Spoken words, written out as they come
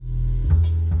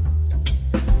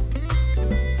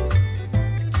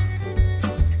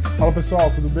Fala pessoal,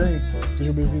 tudo bem?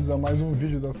 Sejam bem-vindos a mais um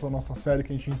vídeo dessa nossa série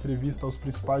que a gente entrevista os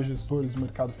principais gestores do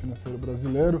mercado financeiro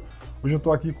brasileiro. Hoje eu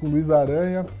estou aqui com o Luiz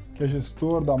Aranha, que é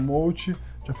gestor da Molt. A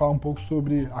gente vai falar um pouco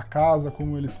sobre a casa,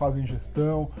 como eles fazem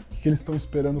gestão, o que eles estão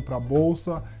esperando para a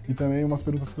Bolsa e também umas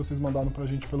perguntas que vocês mandaram para a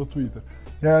gente pelo Twitter.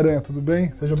 E aí, Aranha, tudo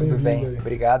bem? Seja bem-vindo aí. Tudo bem,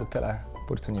 obrigado pela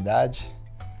oportunidade.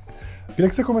 Queria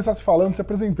que você começasse falando, se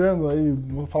apresentando aí,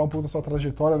 vou falar um pouco da sua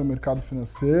trajetória no mercado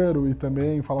financeiro e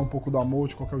também falar um pouco da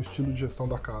Molt, qual que é o estilo de gestão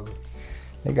da casa.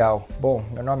 Legal. Bom,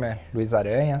 meu nome é Luiz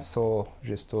Aranha, sou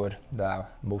gestor da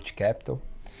Molt Capital.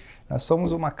 Nós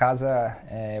somos uma casa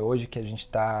hoje que a gente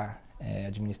está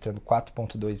administrando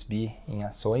 4,2 bi em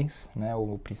ações, né?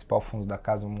 O principal fundo da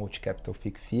casa, o Molt Capital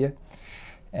FIC-FIA,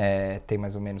 tem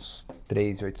mais ou menos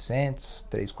 3.800,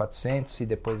 3.400 e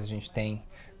depois a gente tem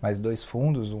mais dois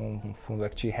fundos, um fundo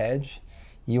Active Hedge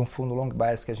e um fundo Long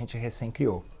Bias que a gente recém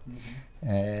criou.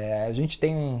 A gente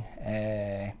tem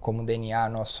como DNA,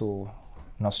 nosso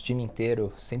time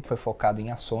inteiro sempre foi focado em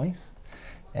ações.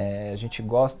 A gente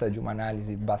gosta de uma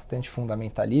análise bastante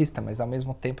fundamentalista, mas ao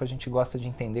mesmo tempo a gente gosta de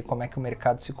entender como é que o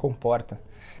mercado se comporta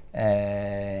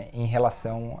em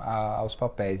relação aos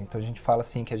papéis. Então a gente fala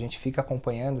assim que a gente fica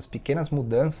acompanhando as pequenas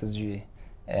mudanças de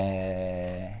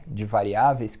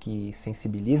variáveis que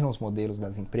sensibilizam os modelos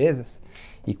das empresas,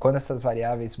 e quando essas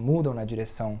variáveis mudam na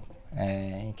direção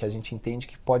em que a gente entende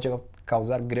que pode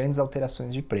causar grandes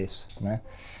alterações de preço, né?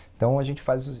 Então a gente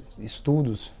faz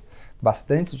estudos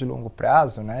bastante de longo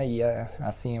prazo, né? E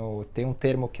assim, tem um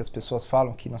termo que as pessoas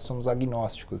falam que nós somos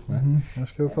agnósticos, né?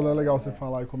 Acho que isso é legal você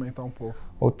falar e comentar um pouco.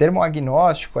 O termo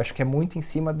agnóstico, acho que é muito em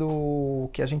cima do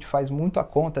que a gente faz muito a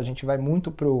conta, a gente vai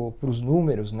muito para os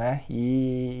números, né?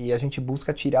 E a gente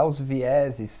busca tirar os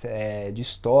vieses de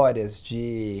histórias,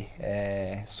 de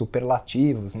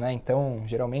superlativos, né? Então,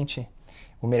 geralmente,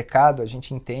 o mercado, a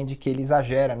gente entende que ele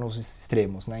exagera nos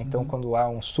extremos, né? Então, quando há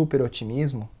um super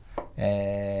otimismo,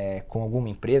 com alguma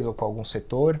empresa ou com algum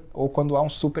setor, ou quando há um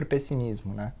super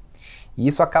pessimismo, né? E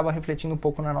isso acaba refletindo um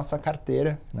pouco na nossa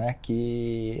carteira, né?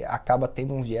 Que acaba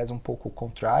tendo um viés um pouco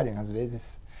contrário. Às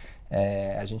vezes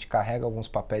a gente carrega alguns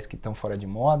papéis que estão fora de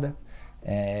moda,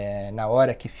 na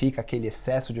hora que fica aquele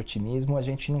excesso de otimismo, a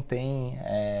gente não tem...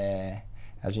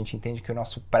 a gente entende que o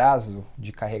nosso prazo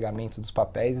de carregamento dos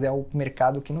papéis é o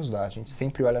mercado que nos dá. A gente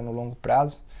sempre olha no longo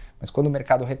prazo, mas quando o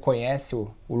mercado reconhece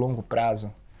o longo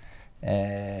prazo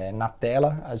na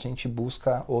tela, a gente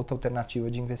busca outra alternativa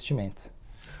de investimento.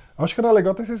 Acho que era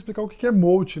legal até você explicar o que é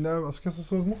Molt, né? Acho que as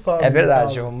pessoas não sabem. É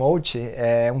verdade, o Molt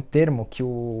é um termo que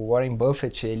o Warren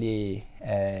Buffett ele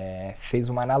fez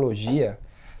uma analogia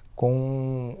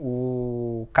com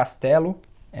o castelo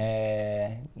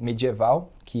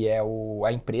medieval, que é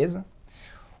a empresa.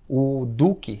 O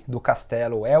duque do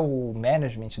castelo é o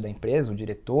management da empresa, o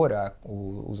diretor,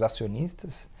 os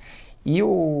acionistas. E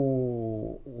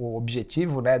o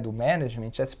objetivo, né, do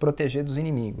management é se proteger dos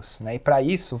inimigos, né? E para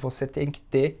isso você tem que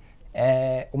ter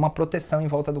uma proteção em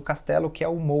volta do castelo, que é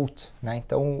o moat, né?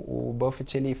 Então o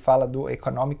Buffett ele fala do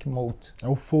economic moat. É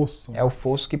o fosso. É o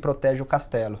fosso que protege o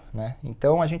castelo, né?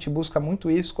 Então a gente busca muito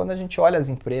isso quando a gente olha as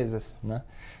empresas, né?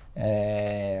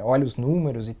 Olha os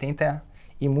números e tenta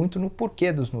ir muito no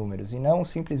porquê dos números, e não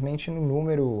simplesmente no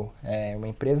número. Uma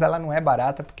empresa ela não é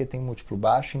barata porque tem múltiplo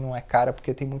baixo e não é cara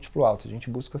porque tem múltiplo alto. A gente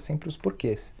busca sempre os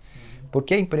porquês. Por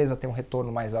que a empresa tem um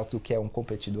retorno mais alto do que um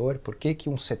competidor? Por que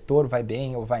um setor vai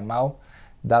bem ou vai mal,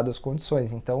 dado as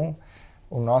condições? Então,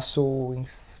 o nosso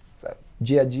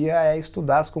dia a dia é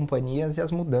estudar as companhias e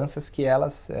as mudanças que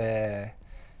elas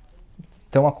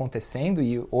estão acontecendo,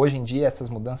 e hoje em dia essas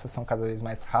mudanças são cada vez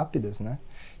mais rápidas, né?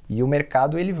 E o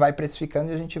mercado ele vai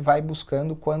precificando e a gente vai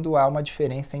buscando quando há uma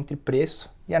diferença entre preço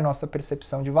e a nossa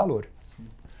percepção de valor. Sim.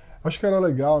 Acho que era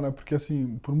legal, né? Porque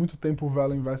assim, por muito tempo o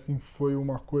Value Investing foi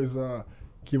uma coisa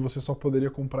que você só poderia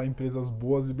comprar empresas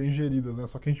boas e bem geridas, né?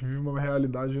 Só que a gente vive uma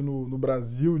realidade no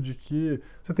Brasil de que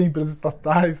você tem empresas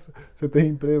estatais, você tem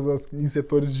empresas em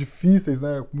setores difíceis,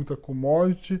 né? Com muita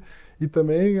commodity, e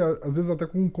também, às vezes, até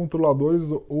com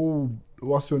controladores ou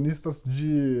acionistas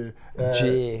de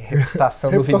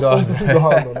reputação duvidosa,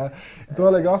 duvidosa. né? Então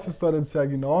é legal essa história de ser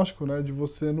agnóstico, né? De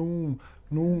você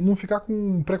não ficar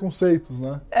com preconceitos,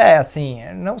 né? Assim,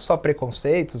 não só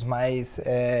preconceitos, mas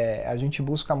a gente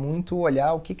busca muito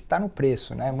olhar o que está no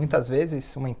preço, né? Muitas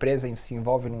vezes uma empresa se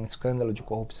envolve num escândalo de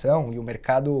corrupção e o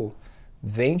mercado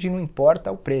vende e não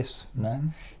importa o preço, né?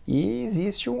 E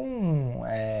existe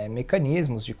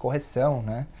mecanismos de correção,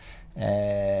 né?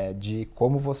 De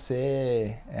como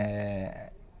você...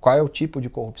 qual é o tipo de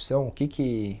corrupção, o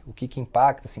que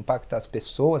impacta, se impacta as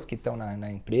pessoas que estão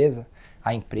na empresa,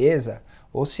 a empresa,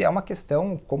 ou se é uma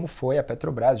questão como foi a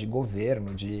Petrobras, de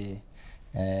governo,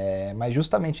 mas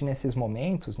justamente nesses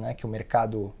momentos, né, que o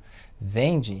mercado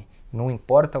vende, não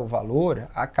importa o valor,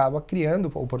 acaba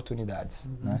criando oportunidades,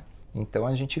 né? Então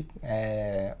a gente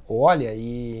olha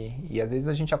e às vezes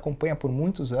a gente acompanha por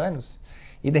muitos anos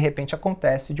e de repente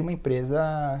acontece de uma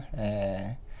empresa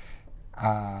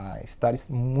estar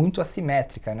muito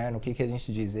assimétrica, né? No que a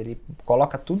gente diz, ele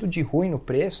coloca tudo de ruim no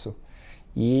preço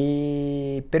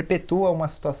e perpetua uma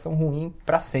situação ruim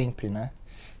para sempre, né?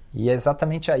 E é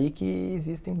exatamente aí que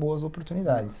existem boas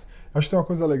oportunidades. Acho que tem uma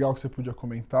coisa legal que você podia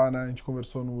comentar, né? A gente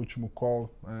conversou no último call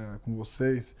com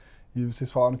vocês e vocês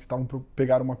falaram que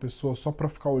pegaram uma pessoa só para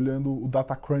ficar olhando o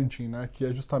data crunching, né? Que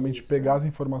é justamente pegar as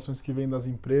informações que vêm das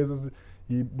empresas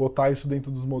e botar isso dentro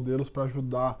dos modelos para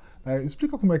ajudar. Né?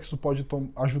 Explica como é que isso pode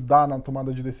ajudar na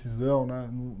tomada de decisão, né?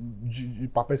 De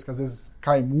papéis que às vezes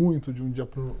caem muito de um dia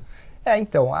para o...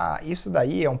 Então, isso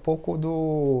daí é um pouco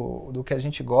do que a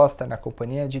gente gosta na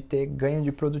companhia de ter ganho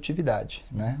de produtividade,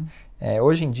 né?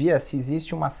 Hoje em dia, se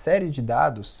existe uma série de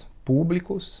dados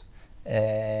públicos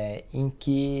em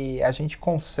que a gente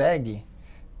consegue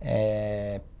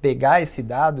pegar esse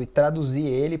dado e traduzir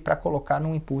ele para colocar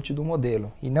no input do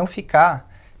modelo e não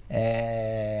ficar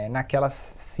naquela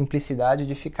simplicidade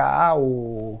de ficar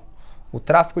o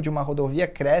tráfego de uma rodovia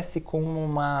cresce com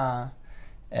uma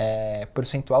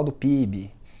percentual do PIB.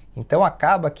 Então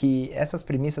acaba que essas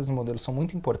premissas do modelo são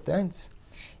muito importantes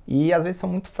e às vezes são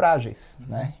muito frágeis,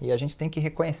 né? E a gente tem que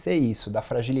reconhecer isso, da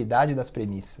fragilidade das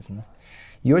premissas, né?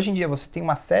 E hoje em dia você tem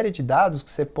uma série de dados que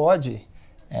você pode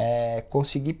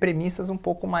conseguir premissas um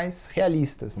pouco mais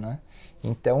realistas, né?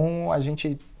 Então a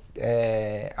gente,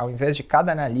 ao invés de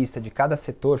cada analista, de cada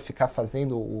setor ficar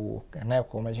fazendo né,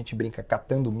 como a gente brinca,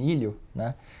 catando milho,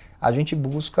 né? A gente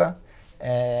busca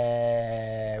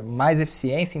mais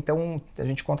eficiência, então a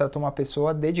gente contratou uma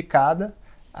pessoa dedicada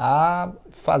a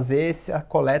fazer essa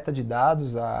coleta de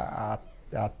dados, a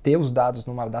ter os dados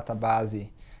numa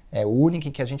database única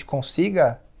em que a gente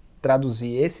consiga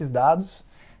traduzir esses dados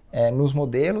nos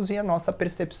modelos e a nossa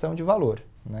percepção de valor,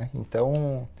 né?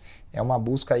 Então é uma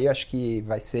busca aí, acho que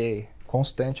vai ser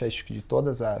constante, acho que de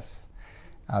todas as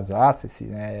assets,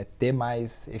 ter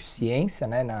mais eficiência,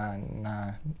 né,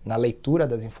 na leitura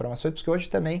das informações, porque hoje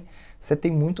também você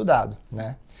tem muito dado,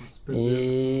 né?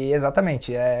 E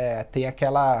exatamente, tem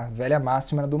aquela velha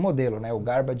máxima do modelo, né? O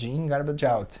garbage in, garbage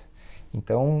out.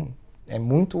 Então é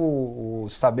muito o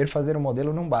saber fazer o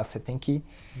modelo não basta, você tem que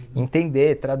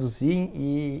entender, traduzir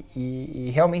e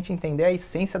realmente entender a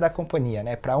essência da companhia,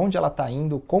 né? Para onde ela está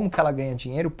indo, como que ela ganha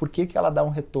dinheiro, por que ela dá um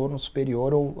retorno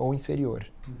superior ou inferior.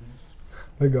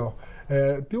 Legal.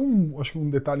 Tem acho que um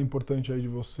detalhe importante aí de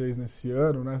vocês nesse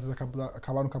ano, né? Vocês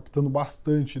acabaram captando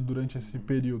bastante durante esse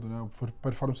período, né? A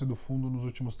performance do fundo nos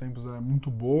últimos tempos é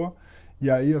muito boa e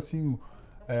aí, assim,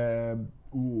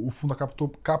 o fundo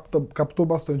captou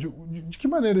bastante. De que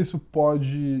maneira isso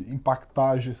pode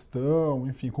impactar a gestão,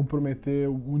 enfim, comprometer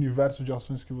o universo de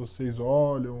ações que vocês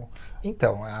olham?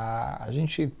 Então, a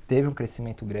gente teve um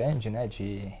crescimento grande, né?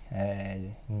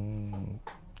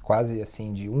 Quase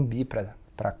assim de 1 bi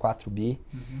para 4 bi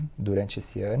durante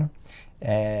esse ano.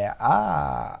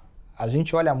 A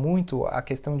gente olha muito a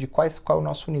questão de qual é o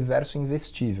nosso universo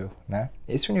investível, né?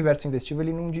 Esse universo investível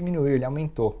ele não diminuiu, ele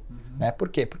aumentou, né? Por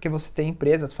quê? Porque você tem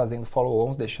empresas fazendo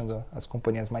follow-ons, deixando as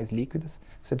companhias mais líquidas,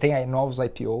 você tem aí novos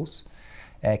IPOs,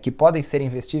 que podem ser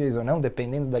investíveis ou não,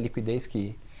 dependendo da liquidez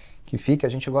que fica. A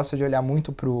gente gosta de olhar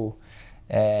muito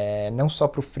não só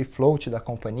para o free float da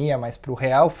companhia, mas para o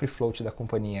real free float da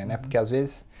companhia, né? Porque às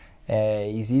vezes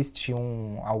existe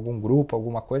algum grupo,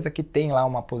 alguma coisa que tem lá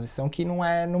uma posição que não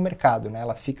é no mercado, né?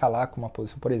 Ela fica lá com uma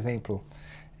posição, por exemplo,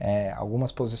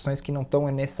 algumas posições que não estão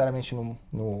necessariamente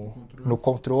no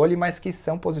controle, mas que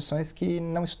são posições que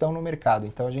não estão no mercado.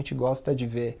 Então a gente gosta de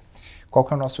ver qual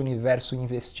que é o nosso universo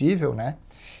investível, né?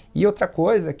 E outra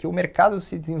coisa é que o mercado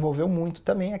se desenvolveu muito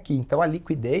também aqui. Então a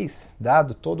liquidez,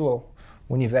 dado todo o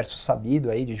universo sabido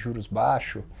aí de juros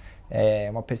baixos,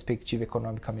 uma perspectiva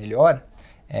econômica melhor,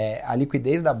 a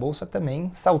liquidez da bolsa também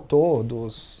saltou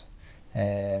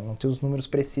não tenho os números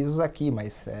precisos aqui,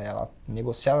 mas ela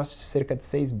negociava cerca de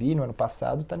 6 bi no ano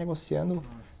passado, está negociando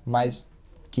mais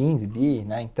 15 bi,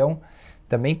 né? Então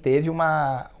também teve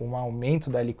um aumento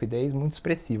da liquidez muito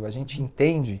expressivo. A gente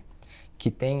entende que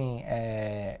tem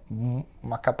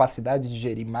uma capacidade de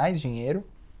gerir mais dinheiro,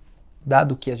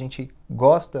 dado que a gente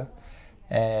gosta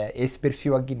esse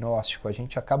perfil agnóstico, a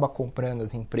gente acaba comprando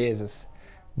as empresas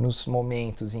nos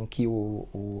momentos em que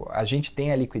a gente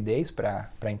tem a liquidez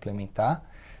para implementar,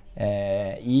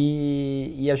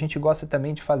 e a gente gosta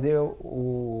também de fazer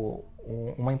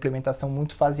uma implementação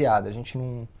muito faseada. A gente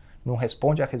não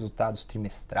responde a resultados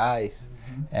trimestrais.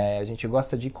 A gente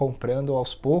gosta de ir comprando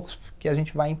aos poucos, porque a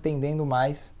gente vai entendendo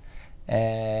mais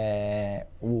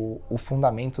o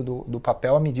fundamento do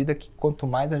papel à medida que quanto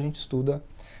mais a gente estuda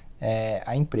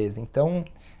a empresa. Então,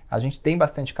 a gente tem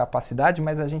bastante capacidade,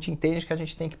 mas a gente entende que a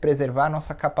gente tem que preservar a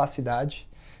nossa capacidade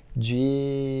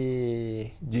de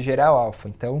gerar alfa.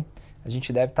 Então, a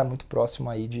gente deve estar muito próximo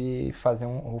aí de fazer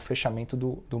o fechamento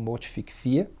do Multific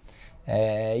FIA.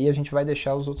 E a gente vai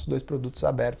deixar os outros 2 produtos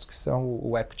abertos, que são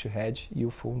o Equity Hedge e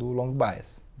o fundo Long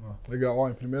Bias. Legal,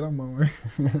 em primeira mão, hein?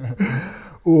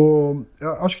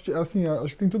 Acho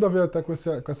que tem tudo a ver até com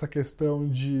essa questão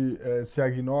de ser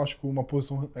agnóstico, uma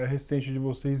posição recente de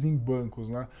vocês em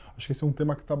bancos, né? Acho que esse é um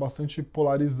tema que está bastante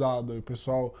polarizado. O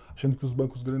pessoal achando que os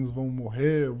bancos grandes vão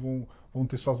morrer, vão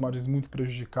ter suas margens muito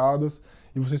prejudicadas,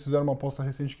 e vocês fizeram uma aposta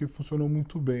recente que funcionou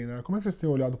muito bem, né? Como é que vocês têm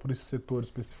olhado por esse setor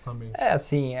especificamente? É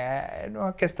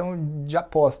uma questão de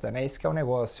aposta, né? Esse que é o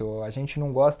negócio. A gente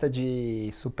não gosta de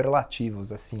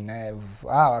superlativos, assim, né?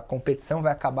 A competição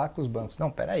vai acabar com os bancos.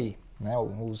 Não, peraí, né?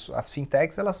 As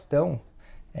fintechs, elas estão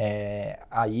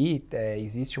aí,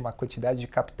 existe uma quantidade de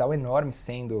capital enorme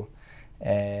sendo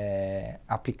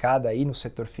aplicada aí no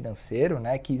setor financeiro,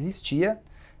 né? Que existia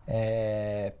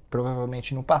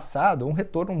provavelmente no passado, um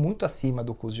retorno muito acima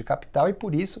do custo de capital, e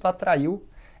por isso atraiu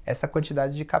essa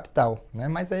quantidade de capital, né?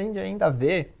 Mas a gente ainda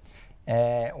vê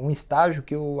um estágio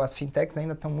que as fintechs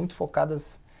ainda estão muito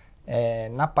focadas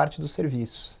na parte dos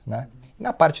serviços, né? E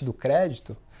na parte do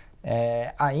crédito,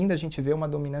 ainda a gente vê uma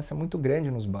dominância muito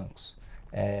grande nos bancos.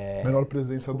 Menor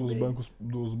presença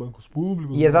dos bancos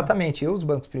públicos. E exatamente, os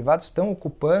bancos privados estão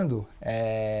ocupando,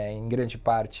 em grande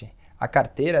parte, a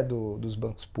carteira dos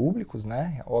bancos públicos,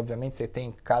 né? Obviamente você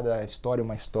tem cada história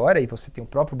uma história, e você tem o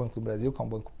próprio Banco do Brasil, que é um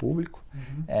banco público,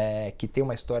 que tem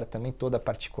uma história também toda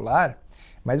particular,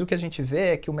 mas o que a gente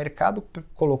vê é que o mercado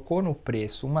colocou no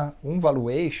preço um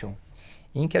valuation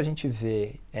em que a gente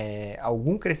vê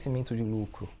algum crescimento de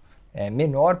lucro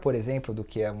menor, por exemplo, do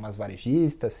que umas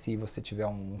varejistas, se você tiver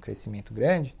um crescimento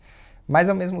grande, mas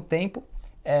ao mesmo tempo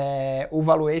o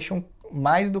valuation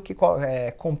mais do que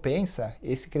compensa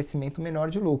esse crescimento menor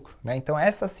de lucro, né? Então,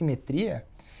 essa assimetria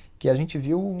que a gente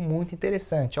viu muito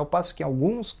interessante, ao passo que em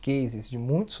alguns cases de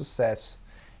muito sucesso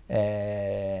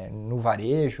no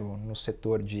varejo, no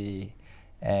setor de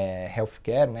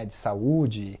healthcare, né, de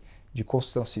saúde, de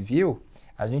construção civil,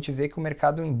 a gente vê que o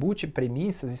mercado embute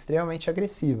premissas extremamente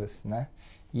agressivas, né?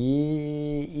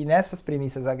 E nessas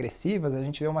premissas agressivas a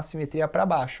gente vê uma assimetria para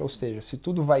baixo, ou seja, se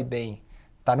tudo vai bem,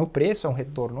 está no preço, é um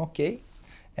retorno ok.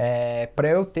 Para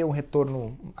eu ter um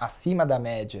retorno acima da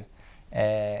média,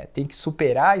 tem que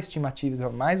superar a estimativa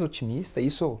mais otimista,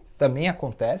 isso também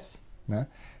acontece, né?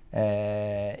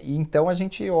 E então a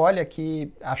gente olha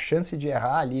que a chance de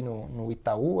errar ali no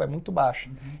Itaú é muito baixa.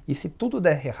 E se tudo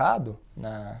der errado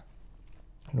na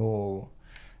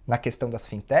questão das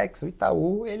fintechs, o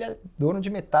Itaú ele é dono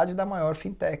de metade da maior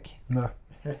fintech.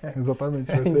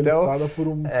 Exatamente, vai ser listada por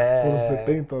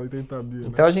 70, 80 bi.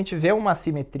 Então né? a gente vê uma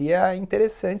simetria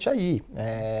interessante aí.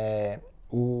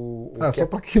 Só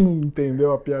para quem não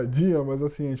entendeu a piadinha, mas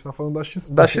assim, a gente está falando da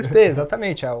XP. Da XP,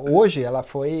 exatamente. Hoje ela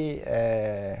foi...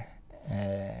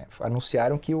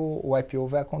 anunciaram que o IPO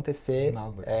vai acontecer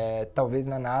talvez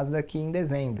na Nasdaq em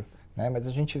dezembro, né? Mas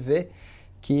a gente vê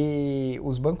que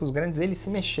os bancos grandes eles se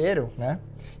mexeram, né?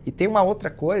 E tem uma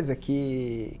outra coisa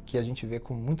que a gente vê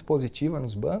como muito positiva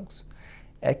nos bancos,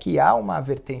 é que há uma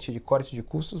vertente de corte de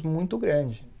custos muito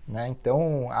grande, né?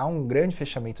 Então há um grande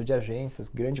fechamento de agências,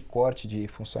 grande corte de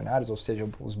funcionários, ou seja,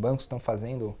 os bancos estão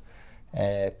fazendo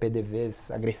PDVs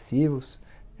agressivos.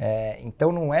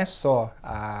 Então não é só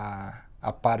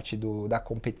a parte da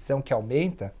competição que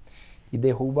aumenta e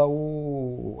derruba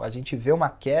a gente vê uma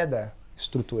queda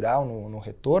estrutural no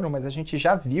retorno, mas a gente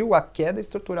já viu a queda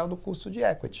estrutural do custo de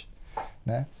equity,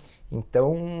 né?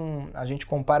 Então, a gente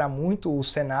compara muito o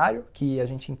cenário, que a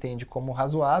gente entende como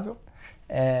razoável,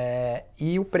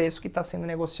 e o preço que está sendo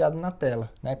negociado na tela,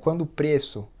 né? Quando o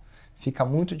preço fica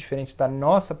muito diferente da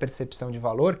nossa percepção de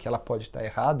valor, que ela pode estar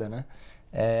errada, né?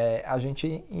 A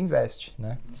gente investe,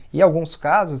 né? E em alguns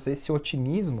casos, esse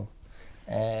otimismo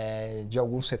de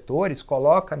alguns setores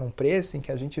coloca num preço em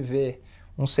que a gente vê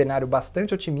um cenário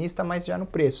bastante otimista, mas já no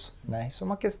preço, né? Isso é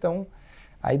uma questão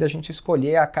aí da gente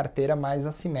escolher a carteira mais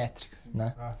assimétrica,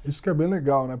 né? Isso que é bem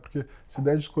legal, né? Porque se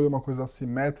der de escolher uma coisa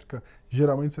assimétrica,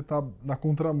 geralmente você está na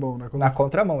contramão, né? Na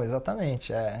contramão,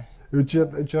 exatamente. Eu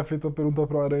tinha feito a pergunta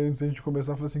para o Aranha antes de a gente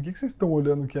começar. Eu falei assim, o que vocês estão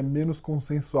olhando que é menos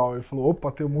consensual? Ele falou, opa,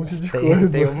 tem um monte de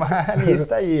coisa. Tem uma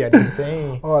lista aí, a gente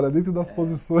tem... Olha, dentro das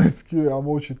posições que a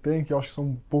Multi tem, que eu acho que são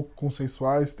um pouco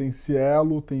consensuais, tem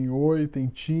Cielo, tem Oi, tem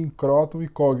TIM, Croton e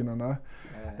Cogna, né?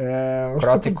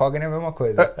 Croton e Cogna é a mesma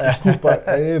coisa. Desculpa,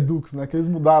 é Edux, né? Que eles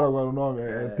mudaram agora o nome.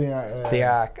 Tem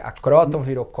a Croton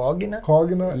virou Cogna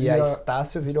e a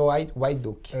Estácio virou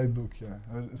Widuc. Educ,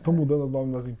 Estão mudando o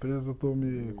nome das empresas, eu estou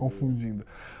me confundindo.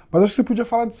 Mas acho que você podia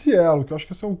falar de Cielo, que eu acho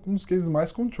que esse é um dos cases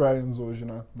mais contrarians hoje,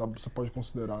 né? Você pode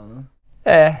considerar, né?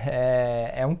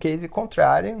 É um case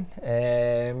contrário,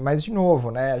 mas de novo,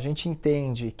 né, a gente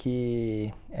entende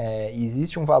que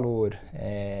existe um valor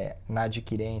na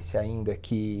adquirência ainda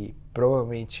que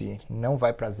provavelmente não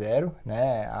vai para zero,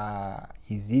 né,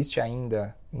 existe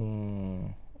ainda um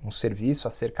serviço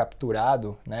a ser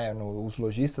capturado, né, os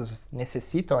lojistas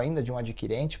necessitam ainda de um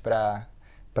adquirente para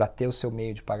ter o seu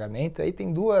meio de pagamento. Aí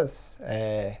tem duas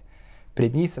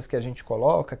premissas que a gente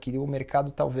coloca que o mercado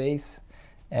talvez...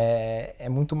 É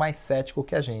muito mais cético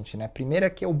que a gente, né? Primeiro é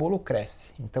que o bolo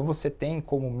cresce. Então você tem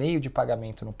como meio de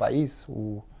pagamento no país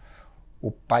o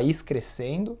país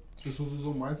crescendo. As pessoas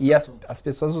usam mais e cartão. As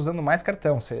pessoas usando mais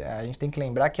cartão. A gente tem que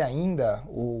lembrar que ainda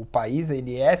o país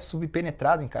ele é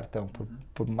subpenetrado em cartão.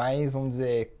 Por mais, vamos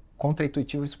dizer,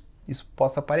 contraintuitivo isso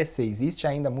possa parecer. Existe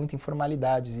ainda muita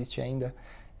informalidade, existe ainda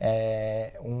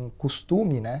um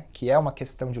costume, né? Que é uma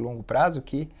questão de longo prazo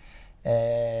que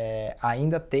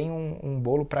ainda tem um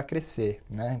bolo para crescer,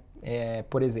 né?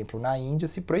 Por exemplo, na Índia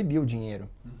se proibiu o dinheiro,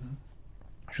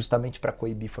 justamente para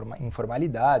coibir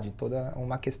informalidade, toda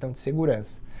uma questão de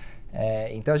segurança.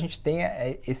 Então a gente tem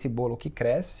esse bolo que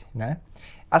cresce, né?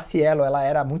 A Cielo ela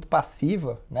era muito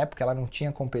passiva, né? Porque ela não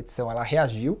tinha competição, ela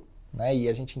reagiu, né? E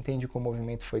a gente entende que o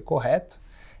movimento foi correto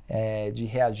de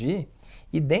reagir.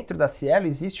 E dentro da Cielo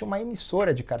existe uma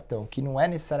emissora de cartão, que não é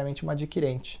necessariamente uma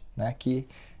adquirente, né? Que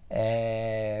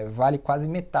vale quase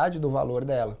metade do valor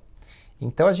dela.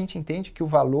 Então a gente entende que o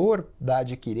valor da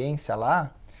adquirência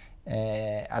lá,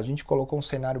 a gente colocou um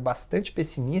cenário bastante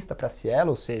pessimista para a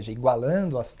Cielo, ou seja,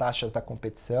 igualando as taxas da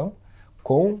competição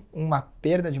com uma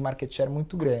perda de market share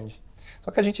muito grande.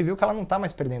 Só que a gente viu que ela não está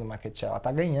mais perdendo market share, ela está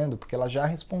ganhando, porque ela já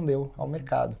respondeu ao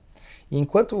mercado. E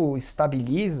enquanto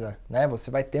estabiliza, né,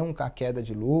 você vai ter uma queda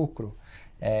de lucro,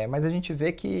 mas a gente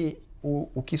vê que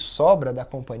o que sobra da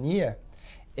companhia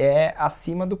é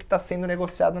acima do que está sendo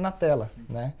negociado na tela,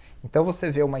 né? Então você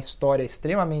vê uma história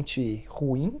extremamente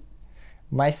ruim,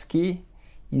 mas que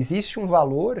existe um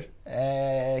valor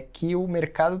que o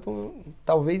mercado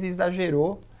talvez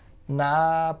exagerou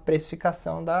na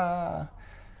precificação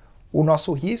O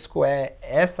nosso risco é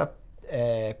essa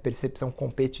percepção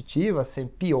competitiva ser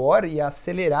pior e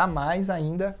acelerar mais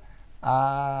ainda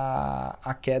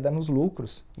a queda nos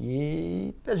lucros,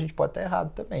 e a gente pode estar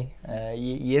errado também.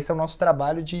 E esse é o nosso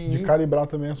trabalho de calibrar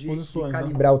também as posições. De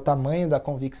calibrar, né? O tamanho da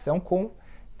convicção com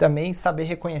também saber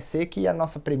reconhecer que a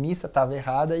nossa premissa estava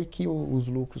errada e que os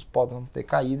lucros podem ter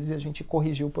caído e a gente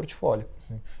corrigiu o portfólio.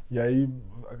 Sim. E aí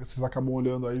vocês acabam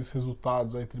olhando aí os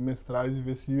resultados aí trimestrais e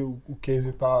ver se o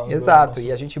case está... Exato,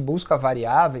 e a gente busca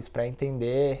variáveis para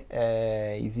entender,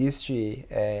 existe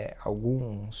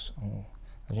alguns...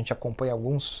 A gente acompanha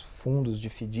alguns fundos de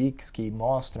FDICs que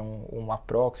mostram uma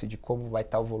proxy de como vai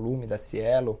estar o volume da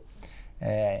Cielo.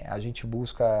 A gente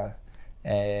busca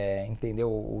entender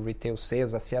o retail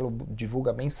sales. A Cielo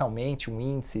divulga mensalmente um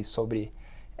índice sobre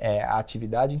a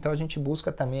atividade, então a gente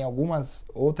busca também algumas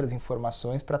outras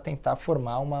informações para tentar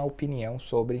formar uma opinião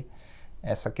sobre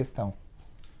essa questão.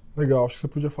 Legal, acho que você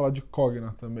podia falar de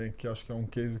Cogna também, que acho que é um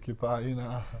case que está aí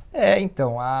na...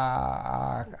 Então,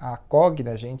 a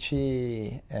Cogna, a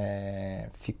gente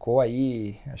ficou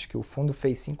aí, acho que o fundo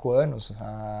fez 5 anos,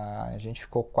 a gente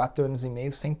ficou 4 anos e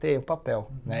meio sem ter o papel,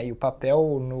 né? E o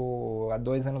papel, há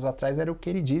 2 anos atrás, era o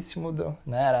queridíssimo,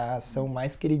 né? Era a ação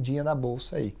mais queridinha da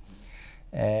bolsa aí.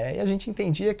 E a gente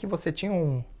entendia que você tinha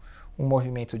um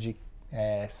movimento de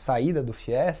saída do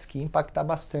FIES que ia impactar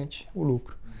bastante o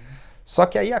lucro. Só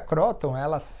que aí a Croton,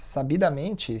 ela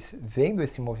sabidamente, vendo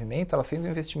esse movimento, ela fez um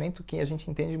investimento que a gente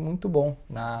entende muito bom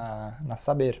na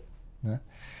Saber, né?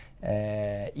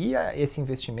 Esse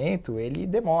investimento, ele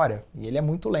demora e ele é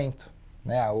muito lento,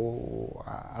 né?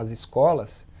 As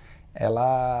escolas,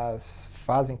 elas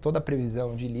fazem toda a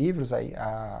previsão de livros,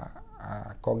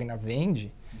 a Cogna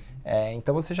vende,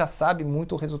 então você já sabe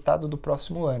muito o resultado do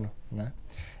próximo ano, né?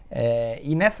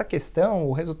 E nessa questão,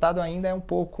 o resultado ainda é um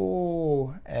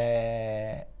pouco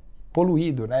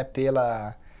poluído, né,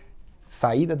 pela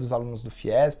saída dos alunos do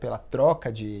FIES, pela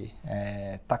troca de...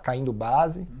 tá caindo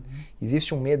base.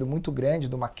 Existe um medo muito grande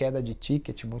de uma queda de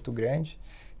ticket muito grande.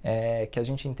 que a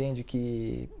gente entende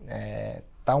que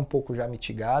está um pouco já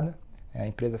mitigada. A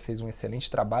empresa fez um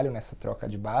excelente trabalho nessa troca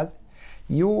de base.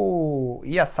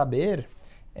 E a Saber,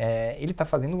 ele está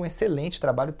fazendo um excelente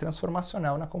trabalho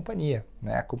transformacional na companhia,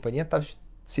 né? A companhia está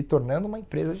se tornando uma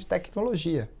empresa de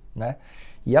tecnologia, né?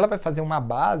 E ela vai fazer uma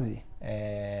base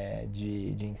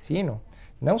de ensino,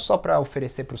 não só para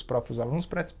oferecer para os próprios alunos,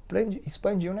 para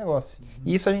expandir o negócio.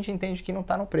 E isso a gente entende que não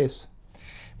está no preço.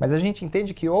 Mas a gente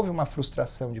entende que houve uma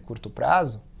frustração de curto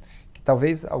prazo, que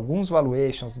talvez alguns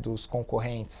valuations dos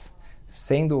concorrentes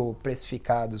sendo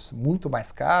precificados muito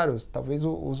mais caros, talvez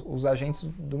os agentes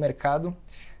do mercado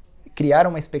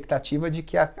criaram uma expectativa de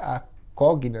que a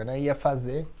Cogna, né, ia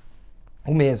fazer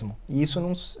o mesmo. E isso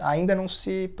ainda não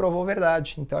se provou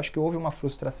verdade. Então acho que houve uma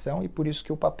frustração e por isso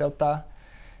que o papel está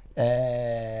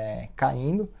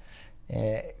caindo,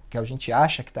 que a gente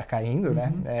acha que está caindo,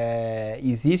 né?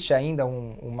 Existe ainda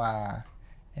uma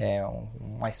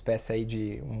espécie aí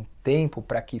de um tempo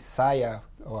para que saia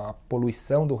a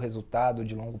poluição do resultado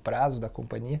de longo prazo da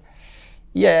companhia,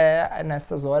 e é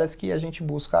nessas horas que a gente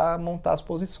busca montar as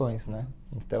posições, né?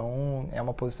 Então é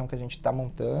uma posição que a gente está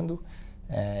montando,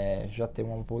 já tem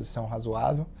uma posição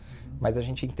razoável, mas a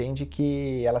gente entende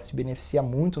que ela se beneficia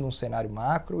muito num cenário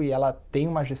macro e ela tem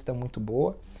uma gestão muito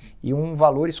boa e um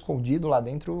valor escondido lá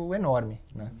dentro enorme,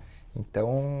 né?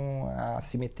 Então a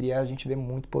simetria a gente vê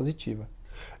muito positiva.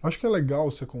 Acho que é legal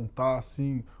você contar,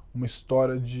 assim, uma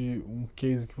história de um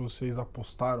case que vocês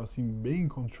apostaram, assim, bem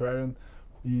contrarian,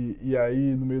 e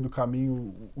aí, no meio do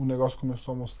caminho, o negócio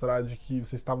começou a mostrar de que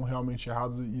vocês estavam realmente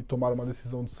errados e tomaram uma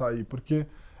decisão de sair, porque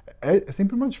é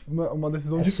sempre uma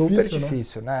decisão difícil, super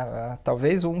difícil, né?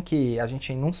 Talvez um que a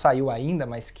gente não saiu ainda,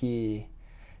 mas que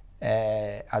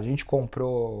a gente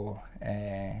comprou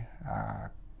há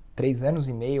 3 anos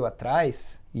e meio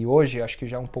atrás, e hoje acho que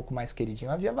já é um pouco mais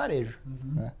queridinho, a Via Varejo.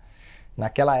 Né?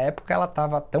 Naquela época ela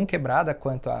estava tão quebrada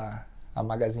quanto a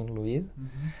Magazine Luiza.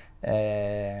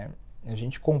 A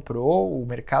gente comprou, o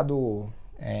mercado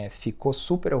ficou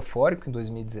super eufórico em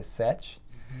 2017,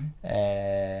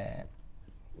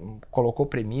 colocou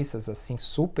premissas assim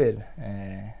super,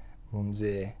 vamos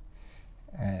dizer,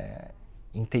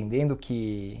 entendendo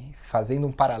que, fazendo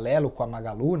um paralelo com a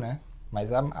Magalu, né?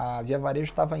 Mas a Via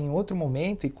Varejo estava em outro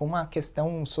momento e com uma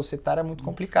questão societária muito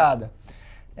complicada.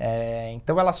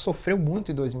 Então ela sofreu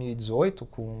muito em 2018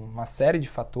 com uma série de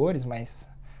fatores, mas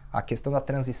a questão da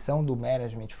transição do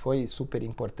management foi super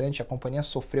importante, a companhia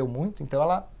sofreu muito, então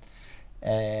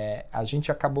a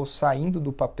gente acabou saindo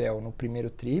do papel no primeiro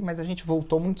tri, mas a gente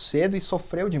voltou muito cedo e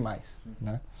sofreu demais,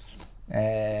 né?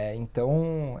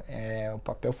 Então o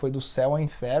papel foi do céu ao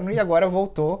inferno e agora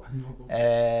voltou,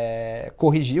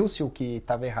 corrigiu-se o que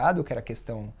estava errado, que era a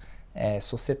questão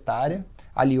societária,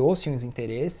 aliou-se os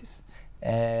interesses,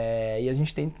 e a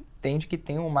gente entende que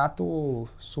tem um mato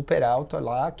super alto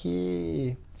lá,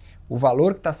 que o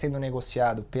valor que está sendo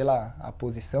negociado pela a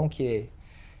posição que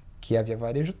a Via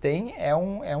Varejo tem é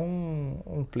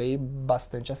um play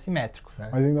bastante assimétrico, né?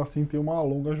 Mas ainda assim tem uma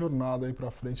longa jornada aí para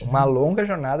frente. Uma longa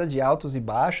jornada de altos e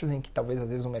baixos, em que talvez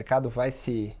às vezes o mercado vai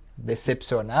se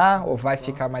decepcionar ou vai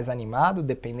ficar mais animado,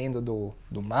 dependendo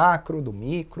do macro, do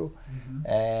micro.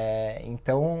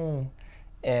 Então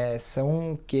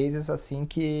são cases assim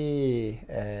que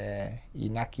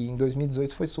aqui em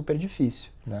 2018 foi super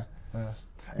difícil, né?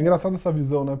 É engraçado essa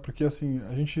visão, né? Porque assim,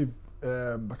 a gente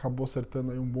acabou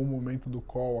acertando aí um bom momento do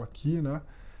call aqui, né?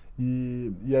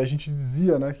 E a gente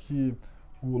dizia, né, que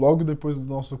logo depois do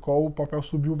nosso call o papel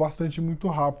subiu bastante muito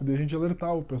rápido e a gente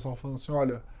alertava o pessoal falando assim,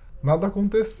 olha, nada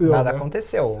aconteceu. Nada né?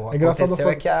 aconteceu. O que aconteceu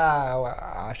é que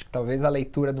acho que talvez a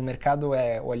leitura do mercado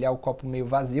é olhar o copo meio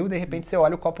vazio e de repente você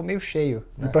olha o copo meio cheio.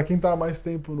 Né? E para quem está há mais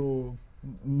tempo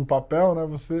no papel,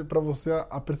 né, para você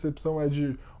a percepção é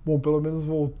de, bom, pelo menos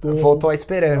voltou. Voltou a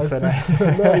esperança, né?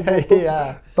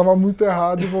 Estava muito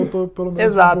errado e voltou pelo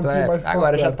menos Exato, um pouquinho mais agora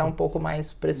certo. já está um pouco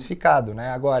mais precificado, né?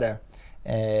 Agora,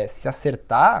 se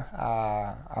acertar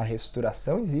a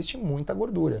reestruturação, existe muita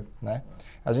gordura, né?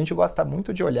 A gente gosta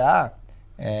muito de olhar,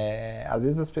 às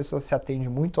vezes as pessoas se atendem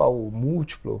muito ao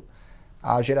múltiplo,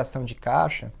 à geração de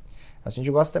caixa. A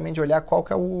gente gosta também de olhar qual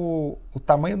que é o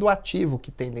tamanho do ativo que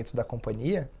tem dentro da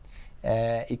companhia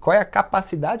e qual é a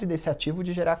capacidade desse ativo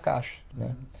de gerar caixa.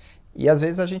 Né? E às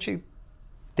vezes a gente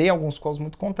tem alguns calls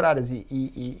muito contrários.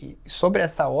 E sobre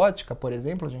essa ótica, por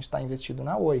exemplo, a gente está investido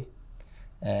na Oi,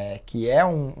 que é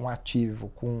um ativo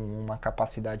com uma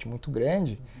capacidade muito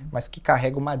grande, mas que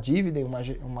carrega uma dívida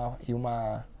e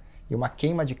uma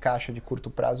queima de caixa de curto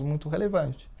prazo muito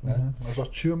relevante. Né? Mas o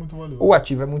ativo é muito valioso. O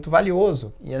ativo é muito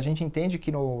valioso e a gente entende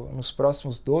que nos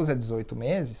próximos 12 a 18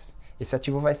 meses esse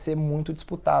ativo vai ser muito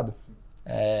disputado.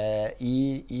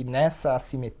 E nessa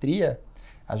assimetria,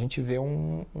 a gente vê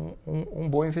um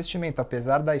bom investimento.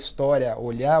 Apesar da história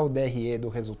olhar o DRE do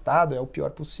resultado, é o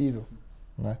pior possível,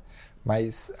 né?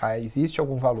 Mas existe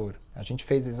algum valor. A gente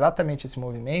fez exatamente esse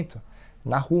movimento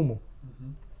na Rumo.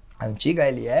 A antiga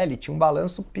LL tinha um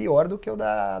balanço pior do que o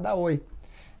da Oi.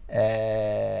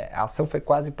 A ação foi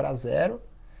quase para zero,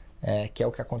 que é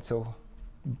o que aconteceu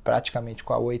praticamente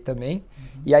com a Oi também.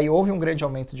 E aí houve um grande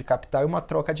aumento de capital e uma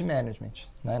troca de management,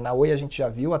 né? Na Oi a gente já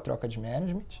viu a troca de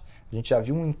management, a gente já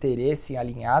viu um interesse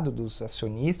alinhado dos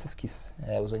acionistas, que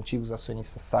os antigos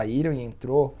acionistas saíram e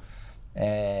entrou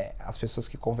as pessoas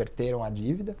que converteram a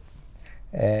dívida.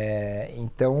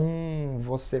 Então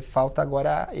você falta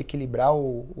agora equilibrar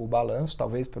o balanço,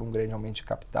 talvez por um grande aumento de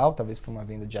capital, talvez por uma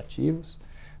venda de ativos,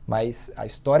 mas a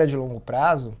história de longo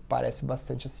prazo parece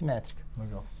bastante assimétrica.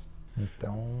 Legal.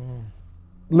 Então...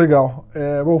 Legal.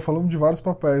 Bom, falamos de vários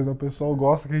papéis, né? O pessoal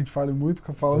gosta que a gente fale muito.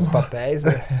 Os papéis,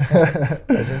 né?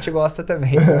 A gente gosta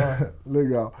também. Então...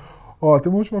 Legal. Ó,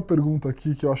 tem uma última pergunta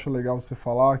aqui que eu acho legal você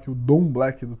falar, que o Dom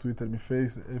Black do Twitter me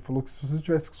fez. Ele falou que se você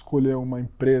tivesse que escolher uma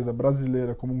empresa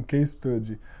brasileira como um case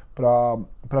study para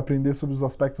aprender sobre os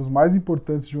aspectos mais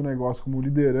importantes de um negócio, como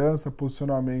liderança,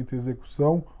 posicionamento e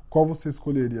execução, qual você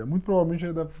escolheria? Muito provavelmente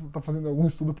ele deve estar fazendo algum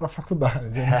estudo para a faculdade.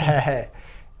 Né?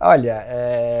 Olha,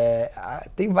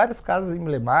 tem vários casos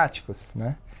emblemáticos,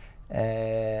 né?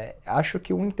 Acho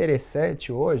que um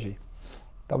interessante hoje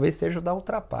talvez seja o da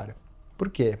Ultrapar. Por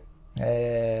quê?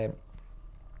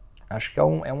 Acho que é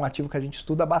um ativo que a gente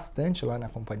estuda bastante lá na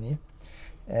companhia,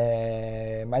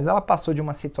 mas ela passou de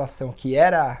uma situação que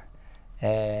era,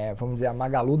 vamos dizer, a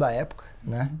Magalu da época,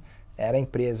 né? Era a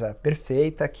empresa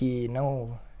perfeita, que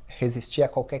não resistia a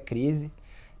qualquer crise,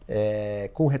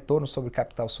 com retorno sobre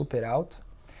capital super alto,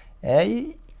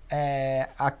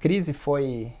 a crise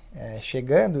foi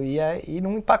chegando e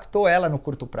não impactou ela no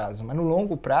curto prazo, mas no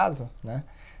longo prazo, né?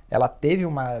 Ela teve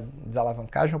uma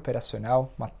desalavancagem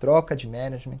operacional, uma troca de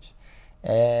management,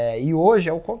 e hoje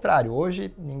é o contrário.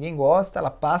 Hoje ninguém gosta,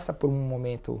 ela passa por um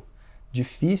momento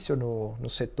difícil no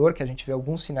setor, que a gente vê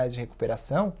alguns sinais de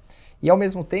recuperação, e ao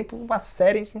mesmo tempo uma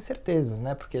série de incertezas,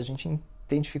 né? Porque a gente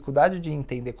tem dificuldade de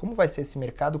entender como vai ser esse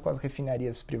mercado com as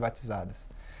refinarias privatizadas.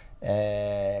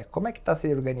 Como é que está se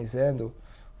organizando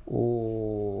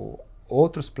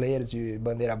outros players de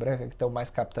bandeira branca que estão mais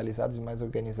capitalizados e mais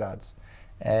organizados.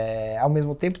 Ao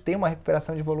mesmo tempo tem uma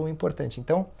recuperação de volume importante.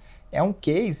 Então é um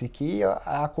case que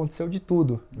aconteceu de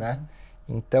tudo, né?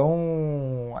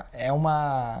 Então é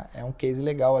um case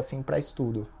legal assim para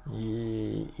estudo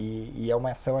e é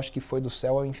uma ação, acho que foi do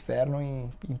céu ao inferno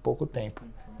em pouco tempo,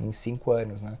 em 5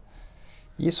 anos, né?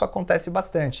 E isso acontece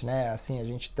bastante, né? Assim, a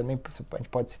gente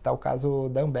pode citar o caso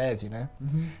da Ambev, né?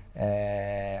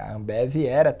 A Ambev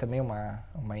era também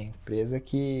uma empresa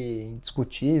que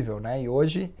indiscutível, né? E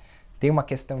hoje tem uma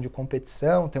questão de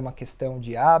competição, tem uma questão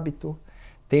de hábito,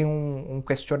 tem um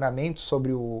questionamento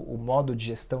sobre o modo de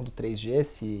gestão do 3G,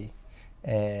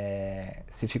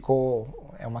 se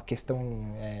ficou... É uma questão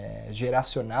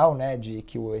geracional, né? De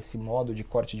que esse modo de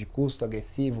corte de custo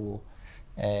agressivo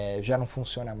já não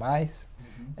funciona mais.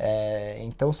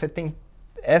 Então você tem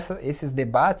esses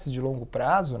debates de longo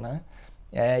prazo, né?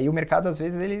 E o mercado às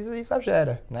vezes ele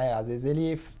exagera, né? Às vezes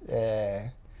ele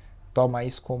toma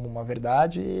isso como uma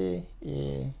verdade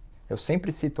e eu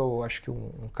sempre cito, acho que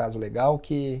um caso legal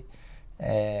que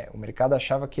o mercado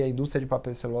achava que a indústria de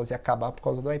papel e celulose ia acabar por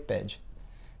causa do iPad.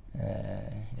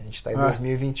 A gente está em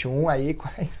 2021 aí com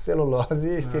a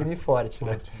celulose firme e forte,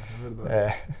 né? É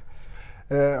verdade.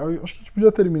 Eu acho que a gente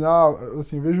podia terminar,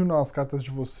 assim, vejo nas cartas de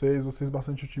vocês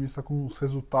bastante otimistas com os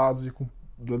resultados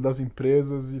das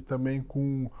empresas e também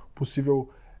com possível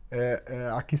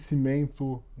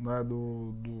aquecimento, né,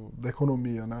 da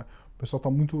economia, né? O pessoal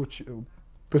o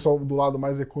pessoal do lado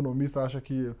mais economista acha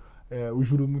que o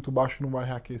juro muito baixo não vai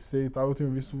reaquecer e tal. Eu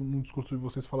tenho visto num discurso de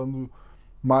vocês falando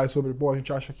mais sobre, a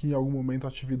gente acha que em algum momento a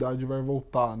atividade vai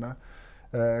voltar, né?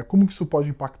 Como que isso pode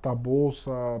impactar a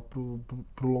Bolsa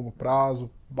pro longo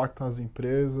prazo, impactar as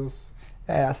empresas?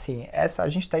 Assim, a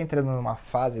gente está entrando numa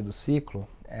fase do ciclo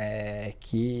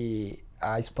que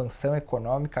a expansão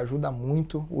econômica ajuda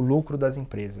muito o lucro das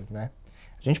empresas, né?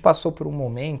 A gente passou por um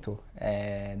momento,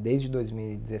 desde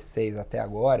 2016 até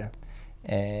agora,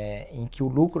 em que o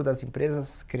lucro das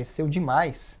empresas cresceu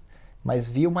demais, mas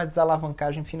via uma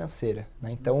desalavancagem financeira,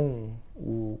 né? Então,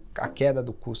 a queda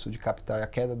do custo de capital e a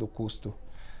queda do custo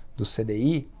do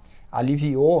CDI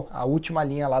aliviou a última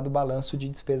linha lá do balanço de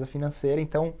despesa financeira.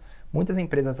 Então, muitas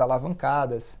empresas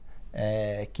alavancadas,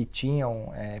 que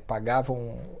tinham,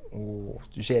 pagavam,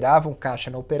 geravam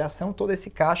caixa na operação, todo esse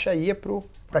caixa ia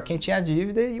para quem tinha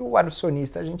dívida e o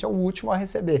acionista, a gente é o último a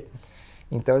receber.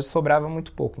 Então, sobrava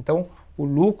muito pouco. Então, o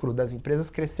lucro das empresas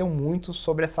cresceu muito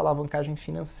sobre essa alavancagem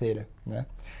financeira, né?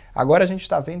 Agora a gente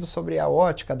está vendo sobre a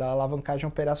ótica da alavancagem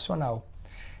operacional.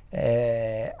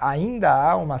 Ainda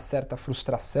há uma certa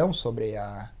frustração sobre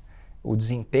o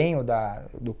desempenho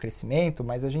do crescimento,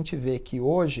 mas a gente vê que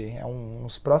hoje,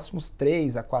 nos próximos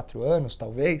 3 a 4 anos,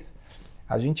 talvez,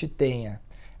 a gente tenha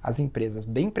as empresas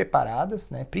bem preparadas,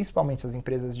 né? Principalmente as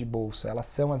empresas de bolsa, elas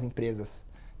são as empresas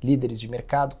líderes de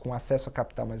mercado, com acesso a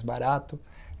capital mais barato,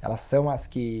 elas são as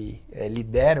que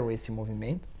lideram esse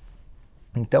movimento.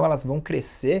 Então elas vão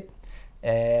crescer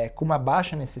com uma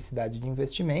baixa necessidade de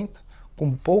investimento,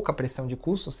 com pouca pressão de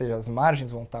custo, ou seja, as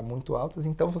margens vão estar muito altas,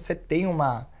 então você tem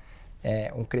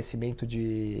um crescimento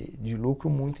de lucro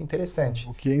muito interessante.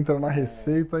 O que entra na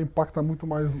receita impacta muito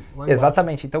mais lá embaixo.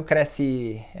 Exatamente, então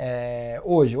cresce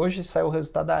hoje saiu o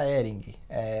resultado da Hering,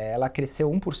 ela cresceu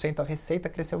 1% a receita,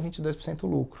 cresceu 22% o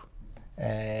lucro.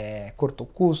 Cortou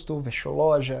custo, fechou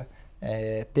loja,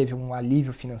 teve um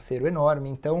alívio financeiro enorme,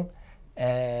 então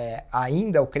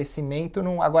ainda o crescimento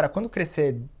não... Agora, quando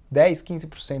crescer 10,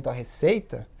 15% a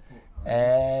receita,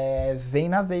 vem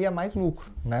na veia mais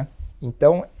lucro, né?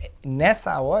 Então,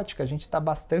 nessa ótica, a gente está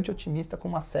bastante otimista com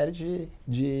uma série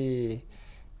de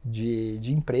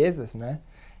empresas, né?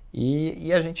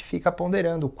 E a gente fica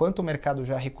ponderando o quanto o mercado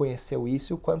já reconheceu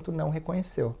isso e o quanto não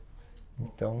reconheceu.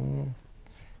 Então,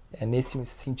 é nesse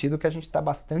sentido que a gente está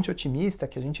bastante otimista,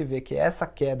 que a gente vê que essa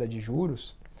queda de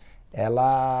juros,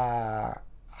 ela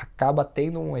acaba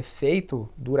tendo um efeito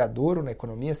duradouro na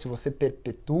economia. Se você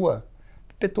perpetua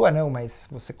não, mas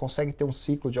você consegue ter um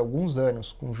ciclo de alguns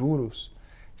anos com juros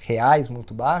reais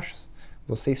muito baixos,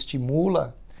 você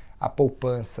estimula a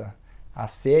poupança a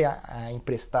ser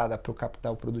emprestada para o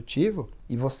capital produtivo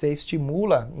e você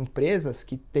estimula empresas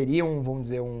que teriam, vamos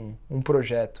dizer, um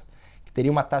projeto, que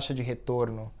teria uma taxa de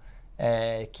retorno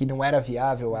que não era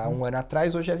viável há um ano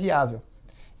atrás, hoje é viável.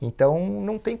 Então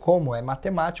não tem como, é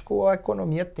matemático, a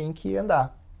economia tem que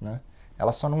andar, né?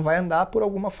 Ela só não vai andar por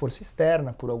alguma força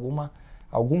externa, por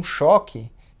algum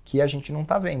choque que a gente não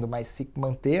está vendo, mas se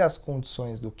manter as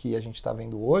condições do que a gente está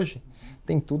vendo hoje,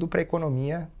 tem tudo para a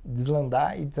economia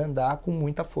deslandar e desandar com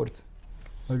muita força.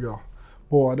 Legal.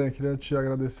 Bom, Aranha, queria te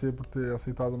agradecer por ter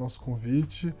aceitado o nosso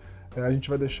convite. A gente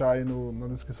vai deixar aí na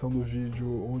descrição do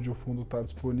vídeo onde o fundo está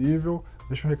disponível.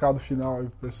 Deixa um recado final aí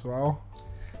pro pessoal.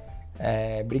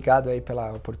 Obrigado aí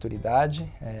pela oportunidade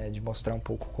de mostrar um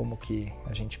pouco como que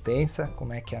a gente pensa,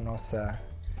 como é que é nosso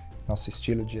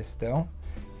estilo de gestão.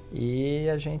 E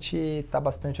a gente está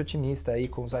bastante otimista aí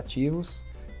com os ativos,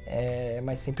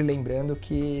 mas sempre lembrando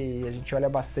que a gente olha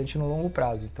bastante no longo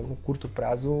prazo. Então, no curto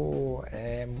prazo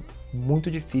é muito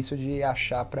difícil de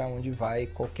achar para onde vai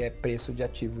qualquer preço de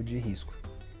ativo de risco.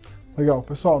 Legal.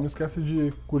 Pessoal, não esquece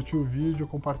de curtir o vídeo,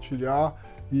 compartilhar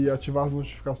e ativar as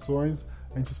notificações.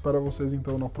 A gente espera vocês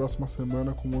então na próxima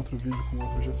semana com outro vídeo com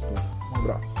outro gestor. Um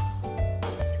abraço.